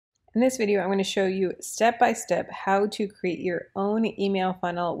In this video, I'm going to show you step by step how to create your own email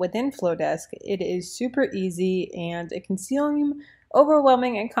funnel within Flodesk. It is super easy and it can seem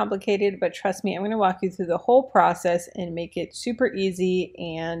overwhelming and complicated, but trust me, I'm going to walk you through the whole process and make it super easy,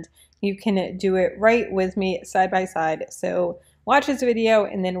 and you can do it right with me side by side. So watch this video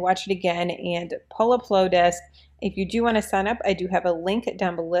and then watch it again and pull up Flodesk. If you do want to sign up, I do have a link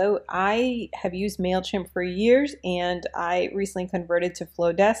down below. I have used MailChimp for years and I recently converted to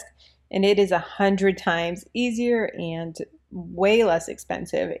Flodesk, and it is 100 times easier and way less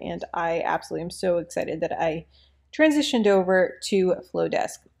expensive. And I absolutely am so excited that I transitioned over to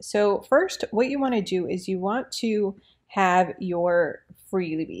Flodesk. So first, what you want to do is you want to have your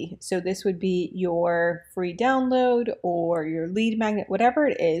freebie. So this would be your free download or your lead magnet, whatever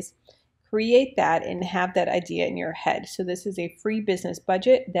it is. Create that and have that idea in your head. So this is a free business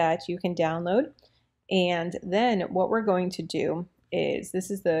budget that you can download. And then what we're going to do is, this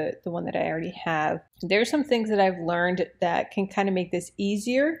is the one that I already have. There's some things that I've learned that can kind of make this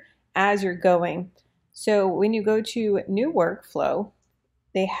easier as you're going. So when you go to new workflow,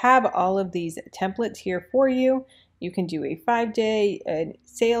 they have all of these templates here for you. You can do a 5-day, a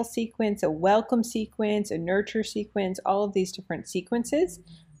sales sequence, a welcome sequence, a nurture sequence, all of these different sequences,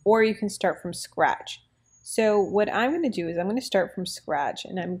 or you can start from scratch. So what I'm going to do is I'm going to start from scratch,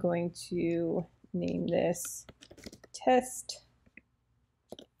 and I'm going to name this test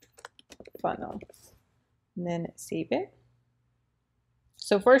funnel and then save it.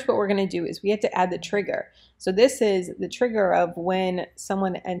 So first, what we're going to do is we have to add the trigger. So this is the trigger of when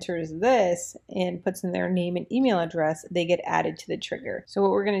someone enters this and puts in their name and email address, they get added to the trigger. So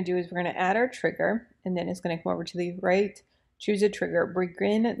what we're going to do is we're going to add our trigger, and then it's going to come over to the right, choose a trigger,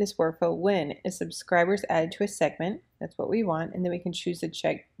 begin this workflow when a subscriber is added to a segment. That's what we want. And then we can choose to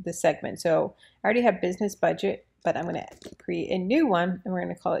check the segment. So I already have business budget, but I'm going to create a new one and we're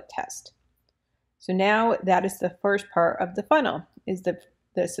going to call it test. So now that is the first part of the funnel, is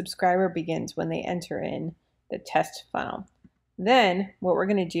the subscriber begins when they enter in the test funnel. Then what we're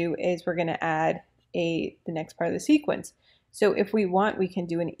going to do is we're going to add the next part of the sequence. So if we want, we can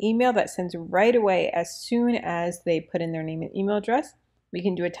do an email that sends right away as soon as they put in their name and email address. We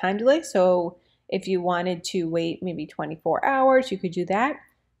can do a time delay. So if you wanted to wait maybe 24 hours, you could do that.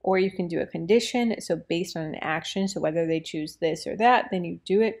 Or you can do a condition. So based on an action, so whether they choose this or that, then you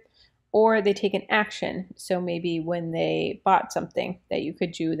do it. Or they take an action. So maybe when they bought something, that you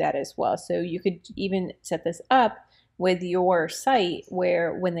could do that as well. So you could even set this up with your site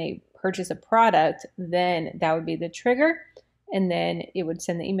where when they purchase a product, then that would be the trigger. And then it would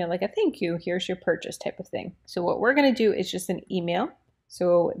send the email like a thank you, here's your purchase type of thing. So what we're going to do is just an email.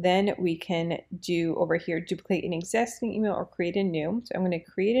 So then we can do over here, duplicate an existing email or create a new. So I'm going to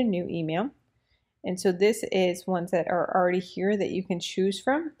create a new email. And so this is ones that are already here that you can choose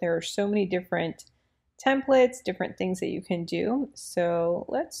from. There are so many different templates, different things that you can do. So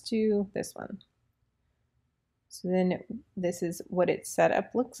let's do this one. So then this is what its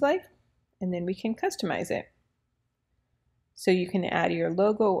setup looks like, and then we can customize it. So you can add your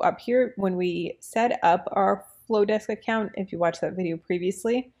logo up here. When we set up our Flodesk account, if you watched that video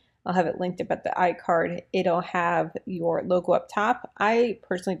previously, I'll have it linked up at the iCard. It'll have your logo up top. I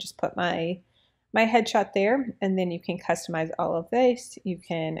personally just put my headshot there, and then you can customize all of this. You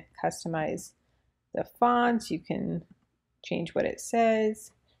can customize the fonts. You can change what it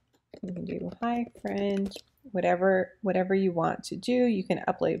says. You can do hi friend, whatever you want to do. You can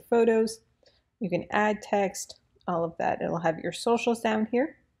upload photos. You can add text, all of that. It'll have your socials down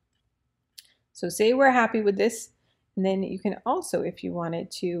here. So say we're happy with this, and then you can also, if you wanted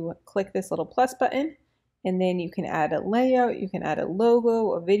to, click this little plus button, and then you can add a layout, you can add a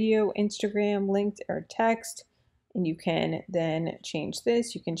logo, a video, Instagram, linked, or text, and you can then change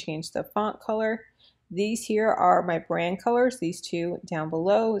this. You can change the font color. These here are my brand colors, these two down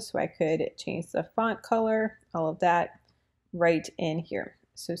below, so I could change the font color, all of that right in here.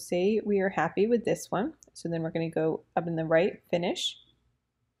 So say we are happy with this one. So then we're going to go up in the right, finish.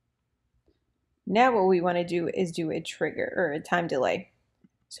 Now what we want to do is do a trigger or a time delay.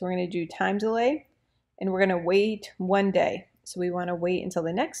 So we're going to do time delay, and we're going to wait 1 day. So we want to wait until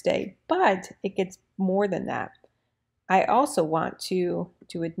the next day, but it gets more than that. I also want to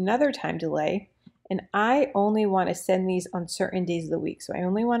do another time delay, and I only want to send these on certain days of the week. So I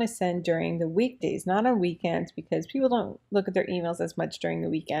only want to send during the weekdays, not on weekends, because people don't look at their emails as much during the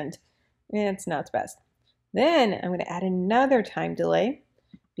weekend. It's not the best. Then I'm going to add another time delay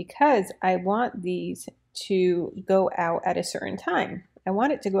because I want these to go out at a certain time. I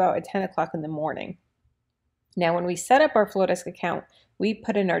want it to go out at 10 o'clock in the morning. Now, when we set up our Flodesk account, we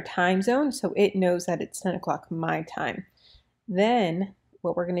put in our time zone so it knows that it's 10 o'clock my time. Then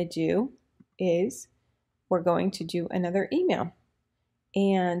what we're going to do is we're going to do another email.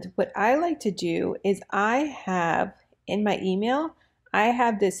 And what I like to do is I have in my email, I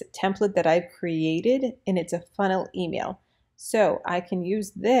have this template that I've created and it's a funnel email. So I can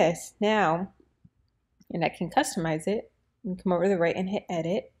use this now and I can customize it and come over to the right and hit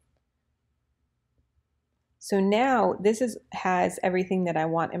edit. So now this has everything that I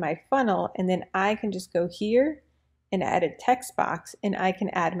want in my funnel, and then I can just go here and add a text box, and I can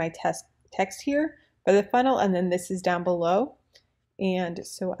add my text here for the funnel, and then this is down below. And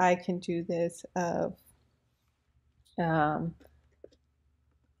so I can do this of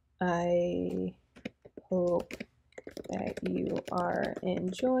I hope that you are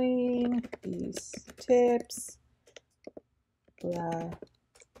enjoying these tips, blah,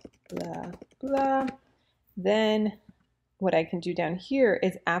 blah, blah. Then what I can do down here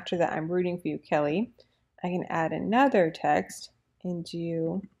is after that, I'm rooting for you, Kelly. I can add another text and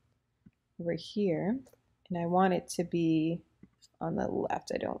do over here. And I want it to be on the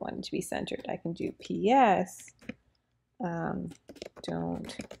left. I don't want it to be centered. I can do PS.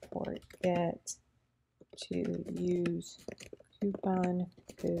 Don't forget to use coupon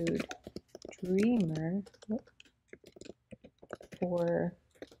code DREAMER for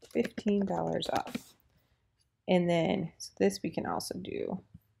 $15 off. And then so this we can also do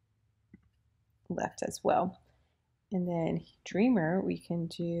left as well. And then Dreamer, we can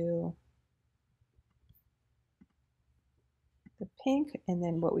do the pink. And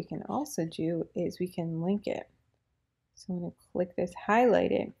then what we can also do is we can link it. So I'm going to click this,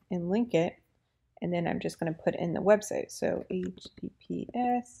 highlight it, and link it. And then I'm just going to put in the website. So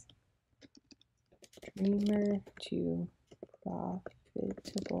https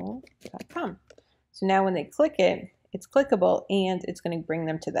dreamer2profitable.com. So now when they click it, it's clickable and it's going to bring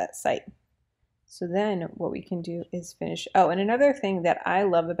them to that site. So then what we can do is finish. Oh, and another thing that I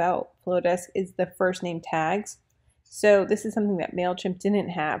love about Flodesk is the first name tags. So this is something that MailChimp didn't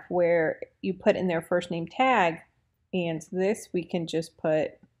have, where you put in their first name tag, and this we can just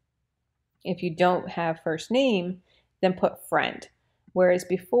put, if you don't have first name, then put friend. Whereas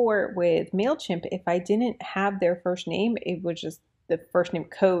before with MailChimp, if I didn't have their first name, it was just the first name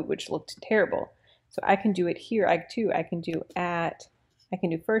code, which looked terrible. So I can do it here. I can do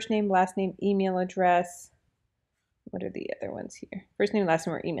first name, last name, email address. What are the other ones here? First name, last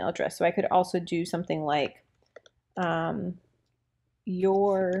name, or email address. So I could also do something like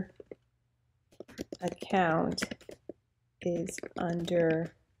your account is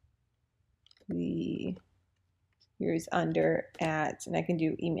under at, and I can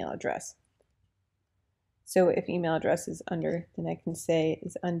do email address. So if email address is under, then I can say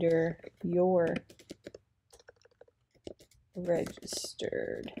is under your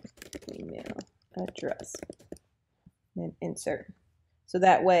registered email address, and insert. So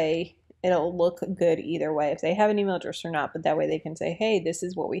that way it'll look good either way, if they have an email address or not, but that way they can say, hey, this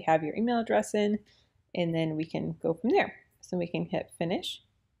is what we have your email address in, and then we can go from there. So we can hit finish.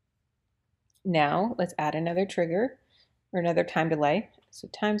 Now let's add another trigger or another time delay. So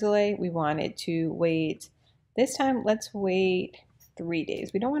time delay, we wanted to wait. This time, let's wait 3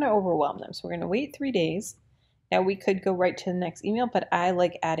 days. We don't want to overwhelm them. So we're going to wait 3 days. Now we could go right to the next email, but I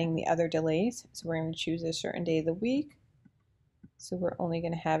like adding the other delays. So we're going to choose a certain day of the week. So we're only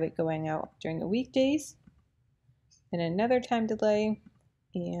going to have it going out during the weekdays. And another time delay.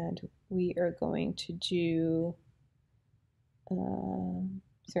 And we are going to do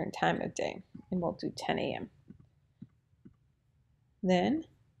certain time of day. And we'll do 10 a.m. Then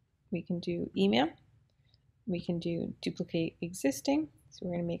we can do email. We can do duplicate existing. So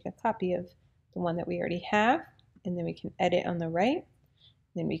we're going to make a copy of the one that we already have. And then we can edit on the right.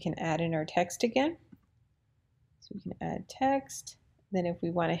 Then we can add in our text again. So we can add text. Then if we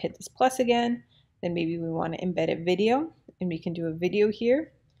want to hit this plus again, then maybe we want to embed a video. And we can do a video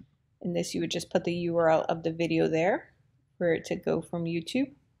here. And this, you would just put the URL of the video there for it to go from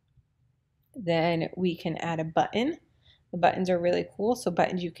YouTube. Then we can add a button. The buttons are really cool. So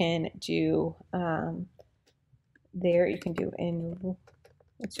buttons you can do there. You can do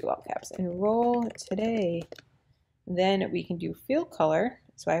let's do all caps, enroll today. Then we can do field color.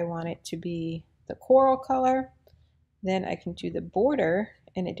 So I want it to be the coral color. Then I can do the border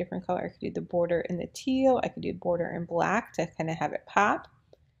in a different color. I could do the border in the teal. I could do border in black to kind of have it pop.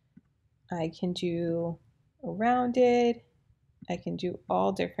 I can do a rounded. I can do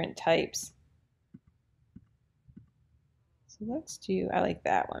all different types. So let's do, I like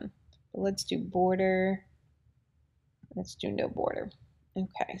that one. But let's do border. Let's do no border.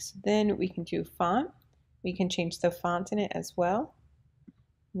 Okay, so then we can do font. We can change the font in it as well.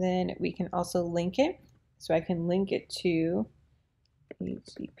 Then we can also link it. So I can link it to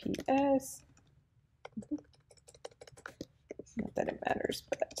HTTPS. Not that it matters,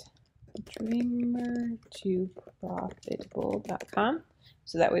 but dreamer2profitable.com.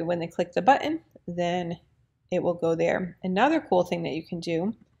 So that way when they click the button, then it will go there. Another cool thing that you can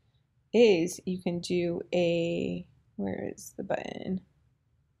do is you can do a, where is the button?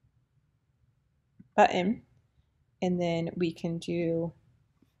 Button. And then we can do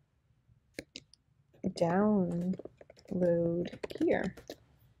download here.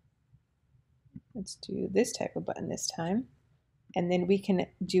 Let's do this type of button this time. And then we can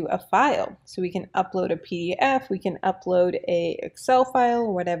do a file. So we can upload a PDF, we can upload a Excel file,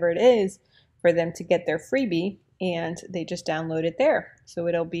 or whatever it is for them to get their freebie, and they just download it there. So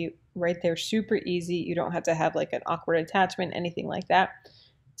it'll be right there, super easy. You don't have to have like an awkward attachment, anything like that.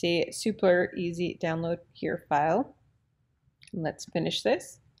 It's a super easy download here file. Let's finish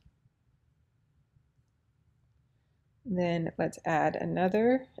this. Then let's add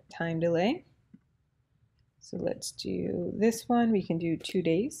another time delay. So let's do this one. We can do 2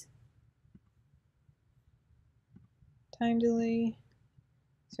 days. Time delay,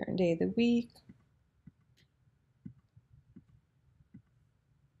 certain day of the week.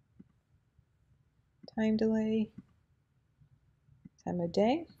 Time delay, time of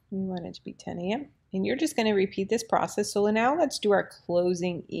day. We want it to be 10 a.m. And you're just going to repeat this process. So now let's do our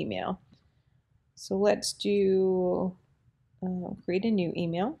closing email. So let's do, create a new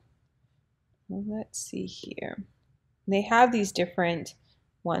email. Well, let's see here. They have these different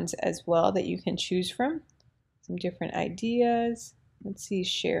ones as well that you can choose from. Some different ideas. Let's see,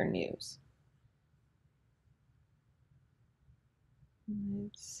 share news.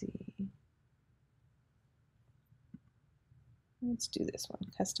 Let's see. Let's do this one,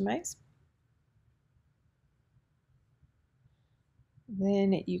 customize.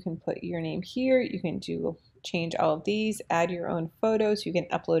 Then you can put your name here. You can change all of these, add your own photos. You can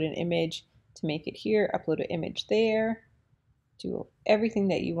upload an image to make it here, upload an image there, do everything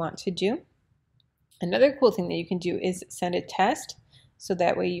that you want to do. Another cool thing that you can do is send a test, so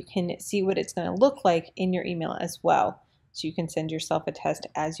that way you can see what it's going to look like in your email as well. So you can send yourself a test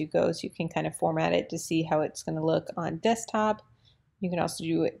as you go, so you can kind of format it to see how it's going to look on desktop. You can also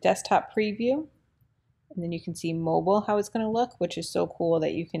do a desktop preview, and then you can see mobile how it's going to look, which is so cool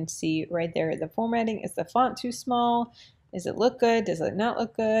that you can see right there the formatting. Is the font too small? Does it look good? Does it not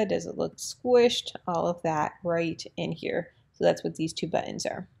look good? Does it look squished? All of that right in here. So that's what these two buttons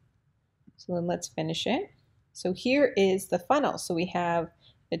are. So then let's finish it. So here is the funnel. So we have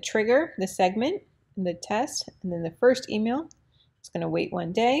the trigger, the segment, and the test, and then the first email. It's going to wait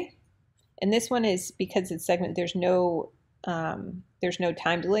 1 day. And this one is, because it's segment, there's no time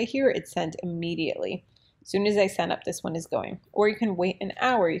delay here. It's sent immediately. As soon as I send up, this one is going. Or you can wait an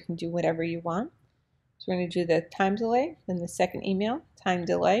hour. You can do whatever you want. So we're going to do the time delay, then the second email, time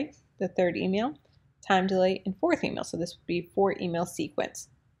delay, the third email, time delay, and fourth email. So this would be 4 email sequence.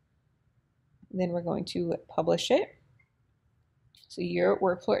 Then we're going to publish it. So your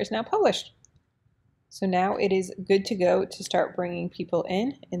workflow is now published. So now it is good to go to start bringing people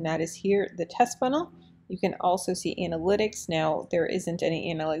in, and that is here, the test funnel. You can also see analytics. Now there isn't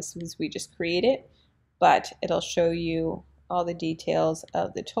any analytics because we just created it, but it'll show you all the details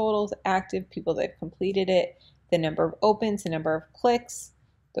of the totals, active people that completed it, the number of opens, the number of clicks,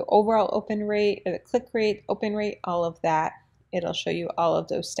 the overall open rate, or the click rate, open rate, all of that. It'll show you all of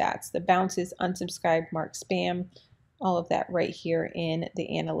those stats, the bounces, unsubscribed, marked spam, all of that right here in the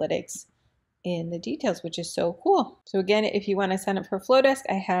analytics in the details, which is so cool. So again, if you want to sign up for Flodesk,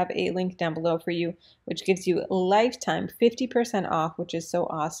 I have a link down below for you, which gives you lifetime 50% off, which is so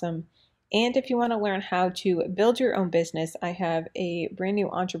awesome. And if you want to learn how to build your own business, I have a brand new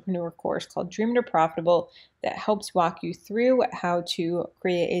entrepreneur course called Dream to Profitable that helps walk you through how to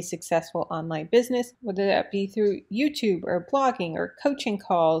create a successful online business, whether that be through YouTube or blogging or coaching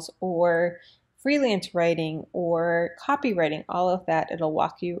calls or freelance writing or copywriting, all of that. It'll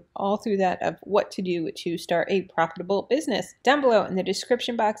walk you all through that of what to do to start a profitable business. Down below in the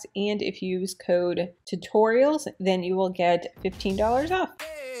description box, and if you use code tutorials, then you will get $15 off.